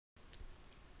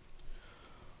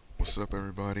What's up,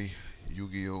 everybody?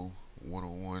 Yu-Gi-Oh!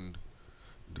 101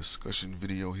 discussion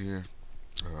video here.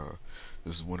 Uh,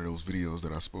 this is one of those videos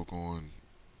that I spoke on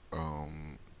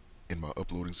um, in my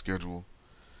uploading schedule.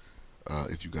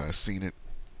 If you guys seen it,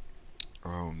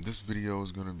 this video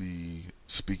is going to be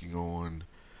speaking on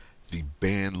the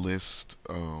ban list.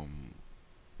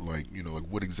 Like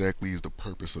what exactly is the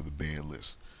purpose of the ban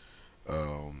list?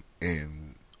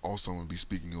 And also I'm gonna be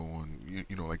speaking on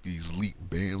like these leaked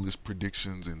ban list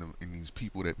predictions and these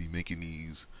people that be making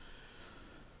these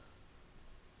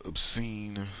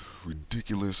obscene,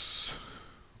 ridiculous,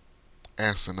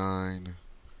 asinine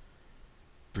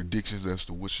predictions as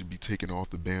to what should be taken off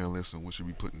the ban list and what should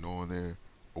be putting on there,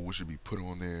 or what should be put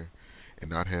on there, and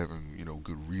not having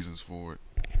good reasons for it,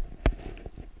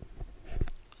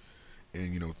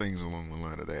 and things along the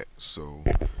line of that. So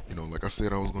like I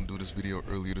said, I was gonna do this video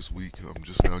earlier this week. I'm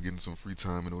just now getting some free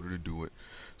time in order to do it.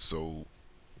 So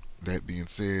that being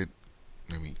said,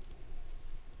 let me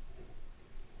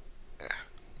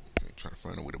try to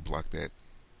find a way to block that.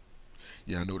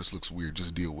 Yeah, I know this looks weird.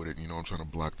 Just deal with it. I'm trying to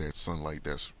block that sunlight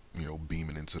that's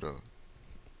beaming into the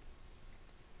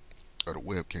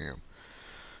webcam.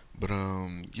 But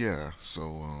yeah.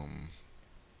 So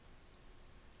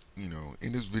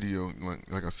in this video,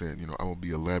 like I said, I will be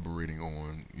elaborating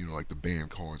on like the banned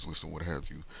cards list or what have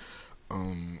you.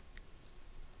 Um,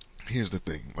 Here's the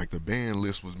thing. Like, the ban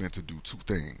list was meant to do two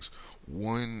things.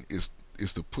 One is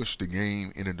to push the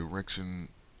game in a direction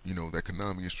that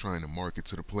Konami is trying to market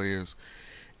to the players,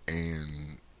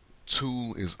 and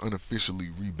two is unofficially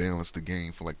rebalance the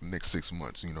game for like the next 6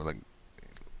 months. Like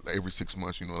every 6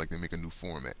 months, like they make a new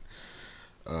format.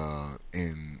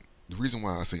 And the reason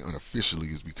why I say unofficially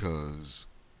is because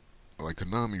like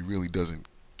Konami really doesn't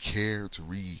care to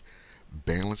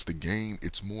rebalance the game.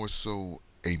 It's more so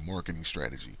a marketing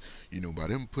strategy. By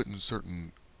them putting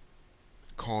certain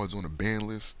cards on the ban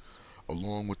list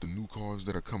along with the new cards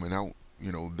that are coming out,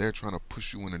 they're trying to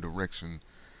push you in a direction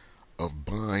of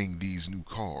buying these new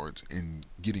cards and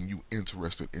getting you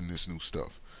interested in this new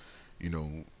stuff. You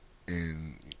know,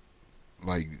 and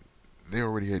like they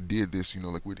already had did this,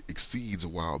 like with Exceeds a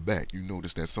while back. You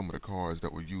noticed that some of the cards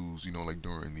that were used, like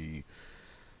during the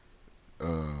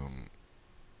um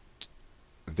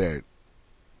that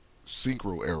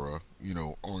synchro era,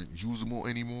 aren't usable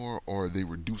anymore, or they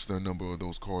reduced the number of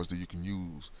those cards that you can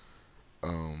use.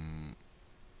 Um,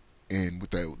 and with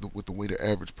the way the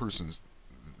average person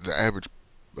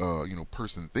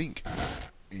think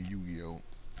in Yu-Gi-Oh,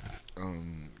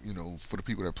 for the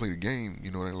people that play the game,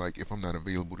 they're like, if I'm not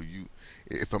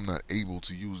able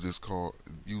to use this card,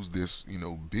 use this,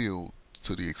 build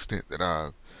to the extent that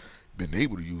I've been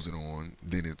able to use it on,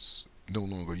 then it's no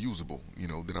longer usable.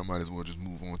 Then I might as well just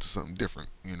move on to something different.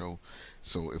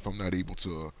 So if I'm not able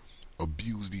to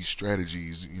abuse these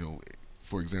strategies,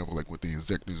 for example, like with the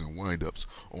injectors and windups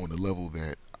on the level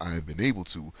that I've been able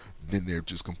to, then they're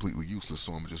just completely useless.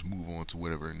 So I'm gonna just move on to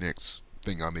whatever next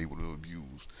thing I'm able to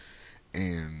abuse.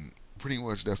 And pretty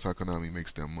much that's how Konami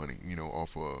makes their money,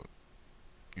 off of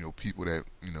people that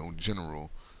general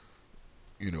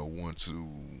want to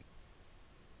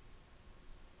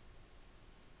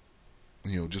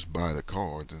just buy the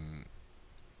cards. And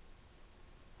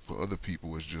for other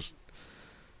people, it's just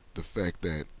the fact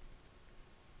that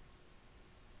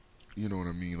what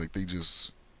I mean, like they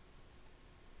just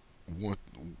want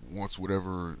wants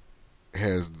whatever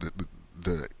has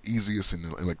the easiest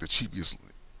and like the cheapest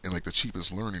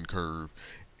learning curve,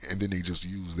 and then they just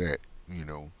use that,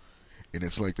 and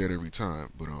it's like that every time.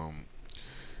 But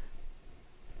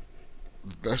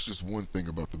that's just one thing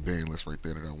about the ban list right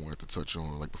there that I wanted to touch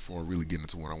on, like before I really get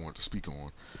into what I wanted to speak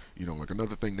on. Like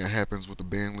another thing that happens with the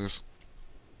ban list,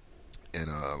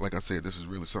 and like I said, this is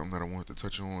really something that I wanted to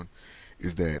touch on,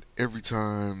 is that every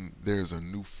time there's a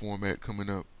new format coming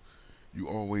up, you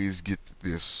always get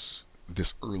this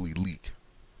early leak,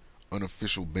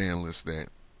 unofficial ban list that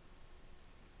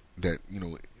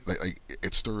like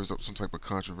it stirs up some type of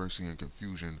controversy and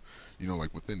confusion,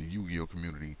 like within the Yu-Gi-Oh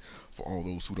community, for all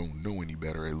those who don't know any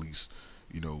better, at least.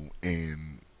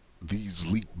 And these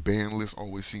leaked ban lists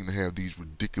always seem to have these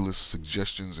ridiculous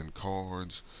suggestions and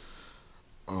cards,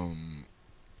 um,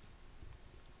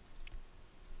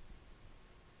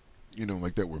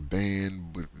 like that were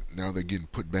banned, but now they're getting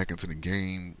put back into the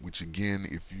game. Which again,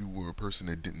 if you were a person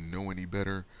that didn't know any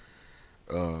better,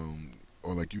 um,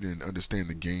 or like you didn't understand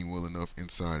the game well enough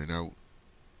inside and out,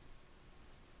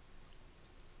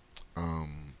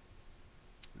 um,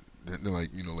 then like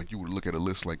like you would look at a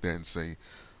list like that and say,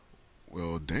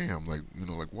 well, damn, like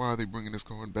like why are they bringing this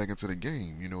card back into the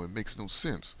game? It makes no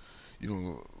sense.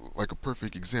 Like a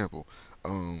perfect example.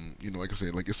 Like I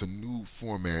said, like it's a new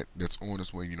format that's on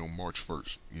its way. March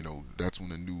 1st. That's when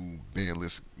the new ban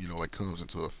list, like comes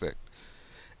into effect.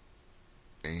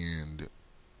 And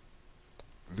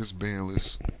this ban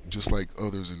list, just like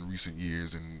others in recent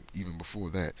years and even before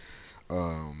that,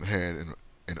 had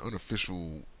an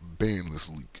unofficial ban list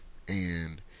leak.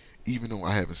 And even though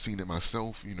I haven't seen it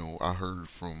myself, I heard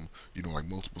from, like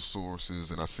multiple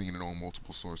sources, and I seen it on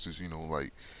multiple sources,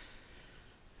 like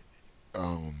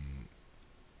um,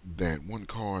 that one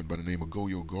card by the name of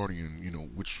YuGiOh Guardian,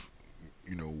 which,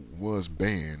 was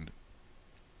banned,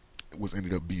 was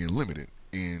ended up being limited.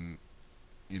 And,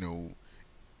 you know,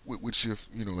 which if,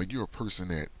 like you're a person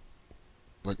that,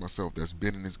 like myself, that's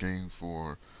been in this game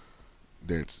for,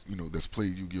 that's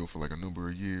played Yu-Gi-Oh for like a number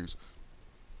of years,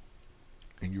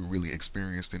 and you're really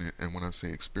experienced in it. And when I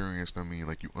say experienced, I mean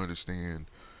like you understand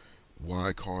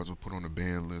why cards were put on the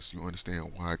ban list, you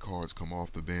understand why cards come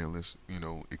off the ban list,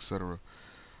 etc.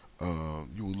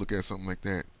 You would look at something like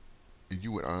that, and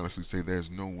you would honestly say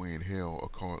there's no way in hell a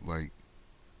card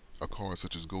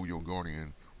such as YuGiOh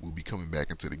Guardian will be coming back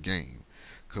into the game,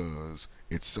 because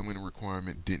its summoning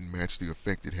requirement didn't match the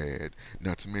effect it had.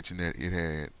 Not to mention that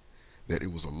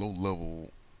it was a low level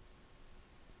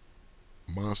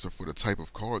monster for the type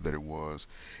of card that it was.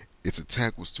 Its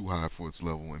attack was too high for its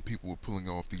level, and people were pulling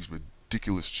off these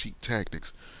ridiculous cheap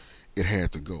tactics. It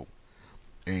had to go,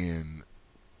 and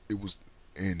it was.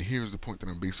 And here's the point that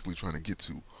I'm basically trying to get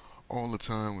to. All the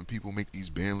time when people make these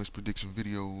ban list prediction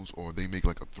videos, or they make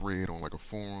like a thread on like a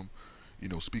forum,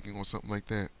 speaking on something like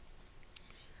that,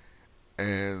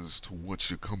 as to what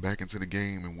should come back into the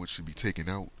game and what should be taken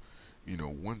out,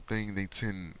 one thing they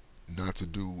tend not to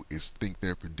do is think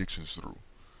their predictions through.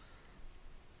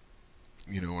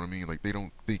 You know what I mean? Like they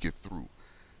don't think it through.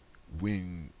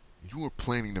 When you are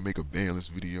planning to make a ban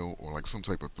list video or like some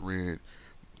type of thread,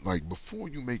 like before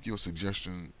you make your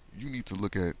suggestion, you need to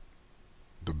look at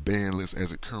the ban list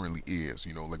as it currently is,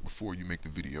 like before you make the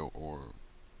video or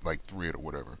like thread or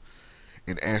whatever,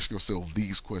 and ask yourself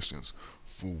these questions.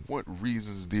 For what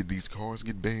reasons did these cards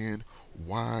get banned?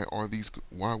 Why were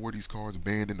these cards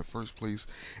banned in the first place?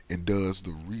 And does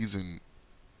the reason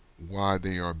why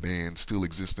they are banned still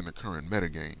exist in the current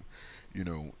metagame?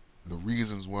 The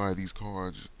reasons why these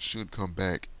cards should come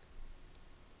back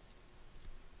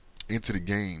into the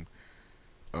game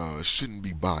shouldn't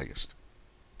be biased.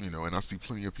 And I see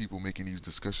plenty of people making these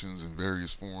discussions in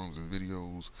various forums and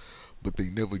videos, but they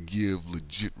never give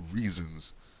legit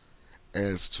reasons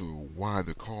as to why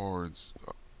the cards,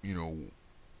 you know,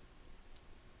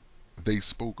 they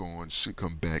spoke on should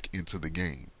come back into the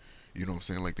game. You know what I'm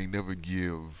saying? Like they never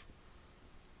give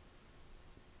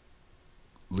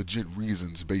legit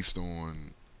reasons based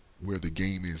on where the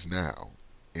game is now.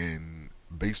 And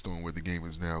based on where the game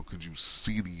is now, could you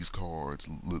see these cards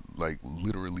like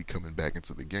literally coming back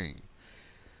into the game?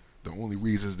 The only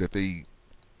reasons that they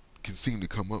can seem to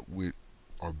come up with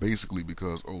are basically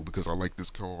because I like this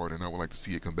card and I would like to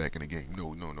see it come back in the game.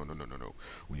 No, no, no, no, no, no, no.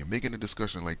 When you're making a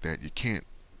discussion like that, you can't,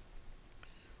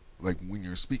 like when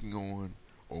you're speaking on,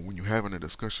 or when you're having a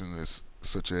discussion as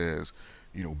such as,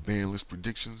 ban list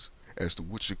predictions as to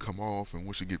what should come off and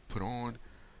what should get put on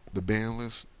the ban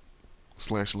list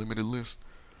slash limited list,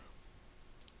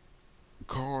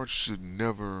 cards should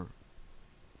never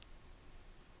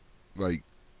like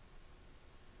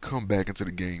come back into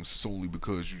the game solely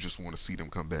because you just want to see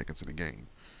them come back into the game.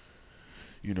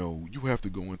 You have to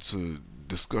go into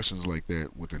discussions like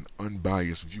that with an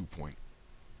unbiased viewpoint.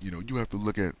 You have to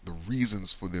look at the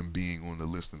reasons for them being on the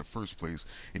list in the first place,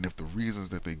 and if the reasons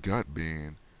that they got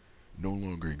banned no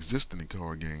longer exist in the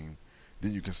card game,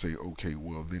 then you can say, okay,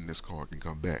 well, then this card can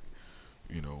come back.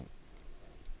 You know,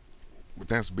 but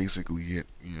that's basically it.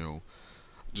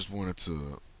 Just wanted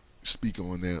to speak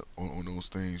on that, on those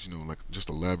things. Like just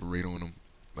elaborate on them.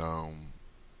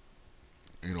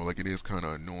 Like it is kind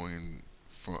of annoying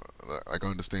for, like I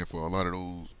understand for a lot of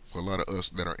us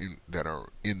that are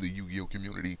in the Yu-Gi-Oh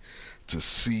community, to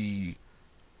see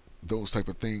those type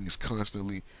of things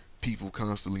constantly. People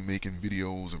constantly making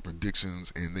videos and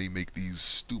predictions, and they make these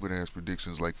stupid ass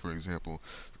predictions. Like for example,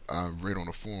 I read on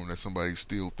a forum that somebody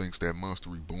still thinks that Monster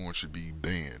Reborn should be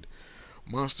banned.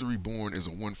 Monster Reborn is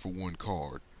a 1-for-1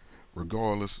 card.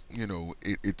 Regardless,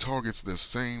 it targets the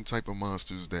same type of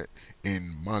monsters that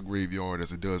in my graveyard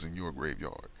as it does in your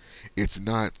graveyard. It's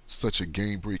not such a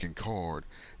game breaking card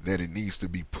that it needs to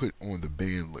be put on the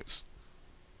ban list.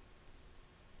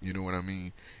 You know what I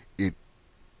mean? It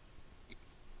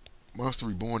Monster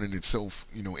Reborn in itself,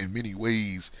 in many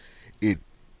ways, it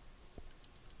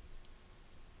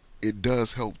it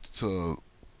does help to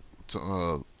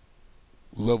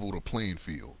level the playing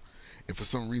field. And for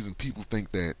some reason, people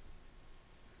think that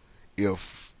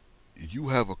if you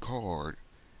have a card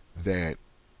that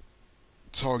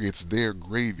targets their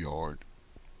graveyard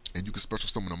and you can special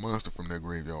summon a monster from their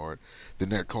graveyard, then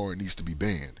that card needs to be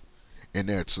banned. And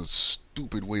that's a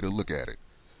stupid way to look at it.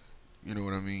 You know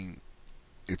what I mean?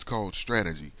 It's called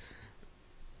strategy.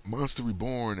 Monster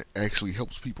Reborn actually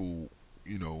helps people,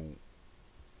 you know,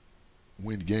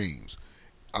 win games.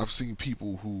 I've seen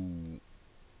people who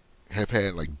have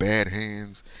had like bad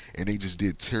hands and they just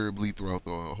did terribly throughout the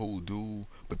whole duel,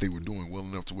 but they were doing well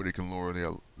enough to where they can lower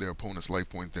their opponent's life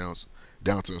point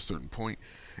down to a certain point,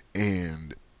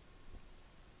 and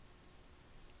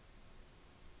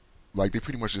like they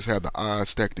pretty much just had the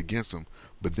odds stacked against them.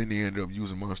 But then they ended up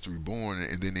using Monster Reborn,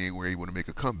 and then they were able to make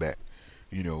a comeback.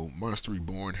 You know, Monster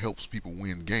Reborn helps people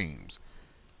win games.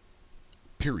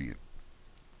 Period.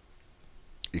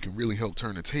 It can really help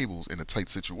turn the tables in a tight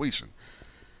situation.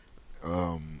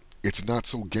 It's not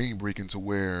so game breaking to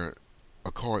where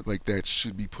a card like that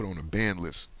should be put on a ban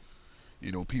list.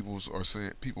 You know, people are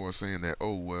saying that,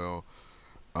 oh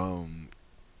um,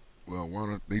 well, why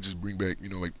don't they just bring back, you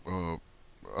know,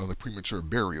 like premature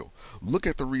burial? Look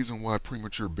at the reason why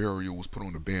premature burial was put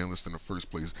on the ban list in the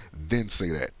first place. Then say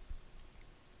that.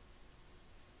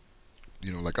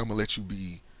 You know, like I'm gonna let you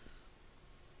be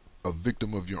a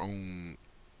victim of your own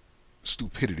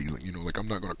stupidity. Like, you know, like I'm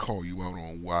not gonna call you out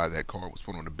on why that card was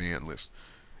put on the ban list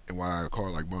and why a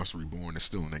card like Monster Reborn is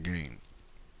still in the game.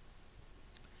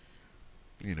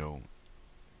 You know,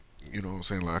 you know what I'm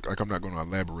saying? Like I'm not gonna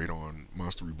elaborate on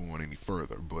Monster Reborn any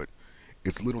further, but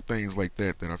it's little things like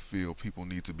that that I feel people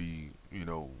need to be, you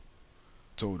know,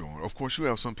 told on. Of course, you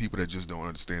have some people that just don't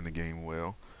understand the game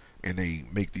well, and they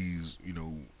make these, you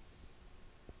know,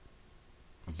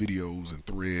 videos and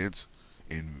threads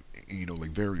in, you know, like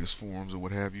various forums or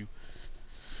what have you,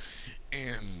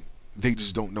 and they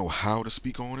just don't know how to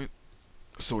speak on it.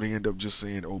 So they end up just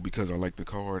saying, "Oh, because I like the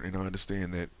card," and I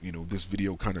understand that, you know, this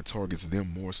video kind of targets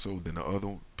them more so than the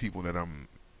other people that I'm,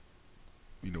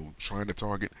 you know, trying to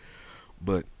target.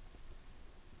 But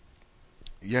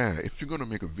yeah, if you're gonna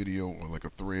make a video or like a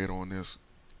thread on this,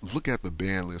 look at the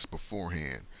ban list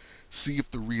beforehand. See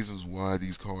if the reasons why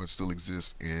these cards still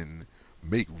exist, and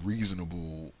make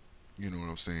reasonable, you know what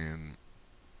I'm saying,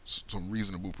 some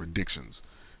reasonable predictions.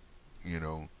 You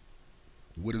know,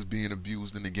 what is being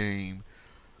abused in the game.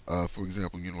 For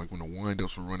example, you know, like when the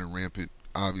windups were running rampant,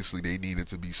 obviously they needed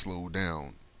to be slowed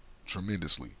down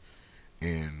tremendously.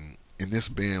 And in this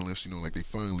ban list, you know, like they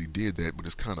finally did that, but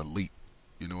it's kind of late.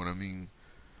 You know what I mean?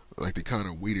 Like they kind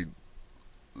of waited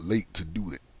late to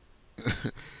do it,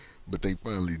 but they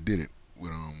finally did it.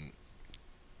 With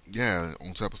yeah,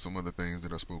 on top of some other things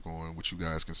that I spoke on, which you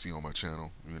guys can see on my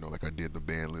channel. You know, like I did the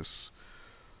ban list,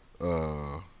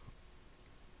 uh,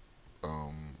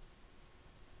 um,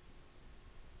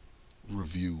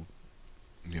 review.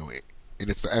 You know, and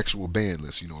it's the actual ban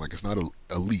list. You know, like it's not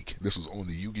a leak. This was on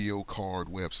the Yu-Gi-Oh card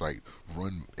website,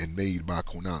 run and made by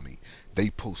Konami.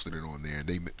 They posted it on there, and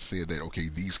they said that, okay,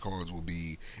 these cards will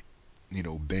be, you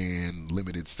know, banned,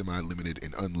 limited, semi-limited,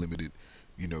 and unlimited.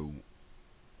 You know,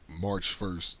 March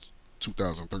 1st,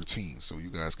 2013. So you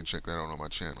guys can check that out on my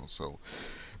channel. So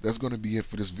that's going to be it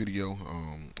for this video.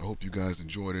 I hope you guys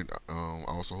enjoyed it. I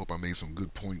also hope I made some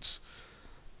good points.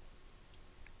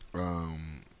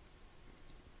 Um,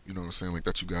 you know what I'm saying, like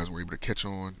that you guys were able to catch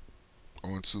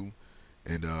onto,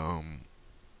 and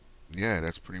yeah,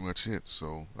 that's pretty much it.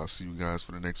 So I'll see you guys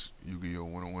for the next Yu-Gi-Oh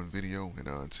 101 video, and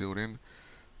until then,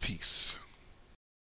 peace.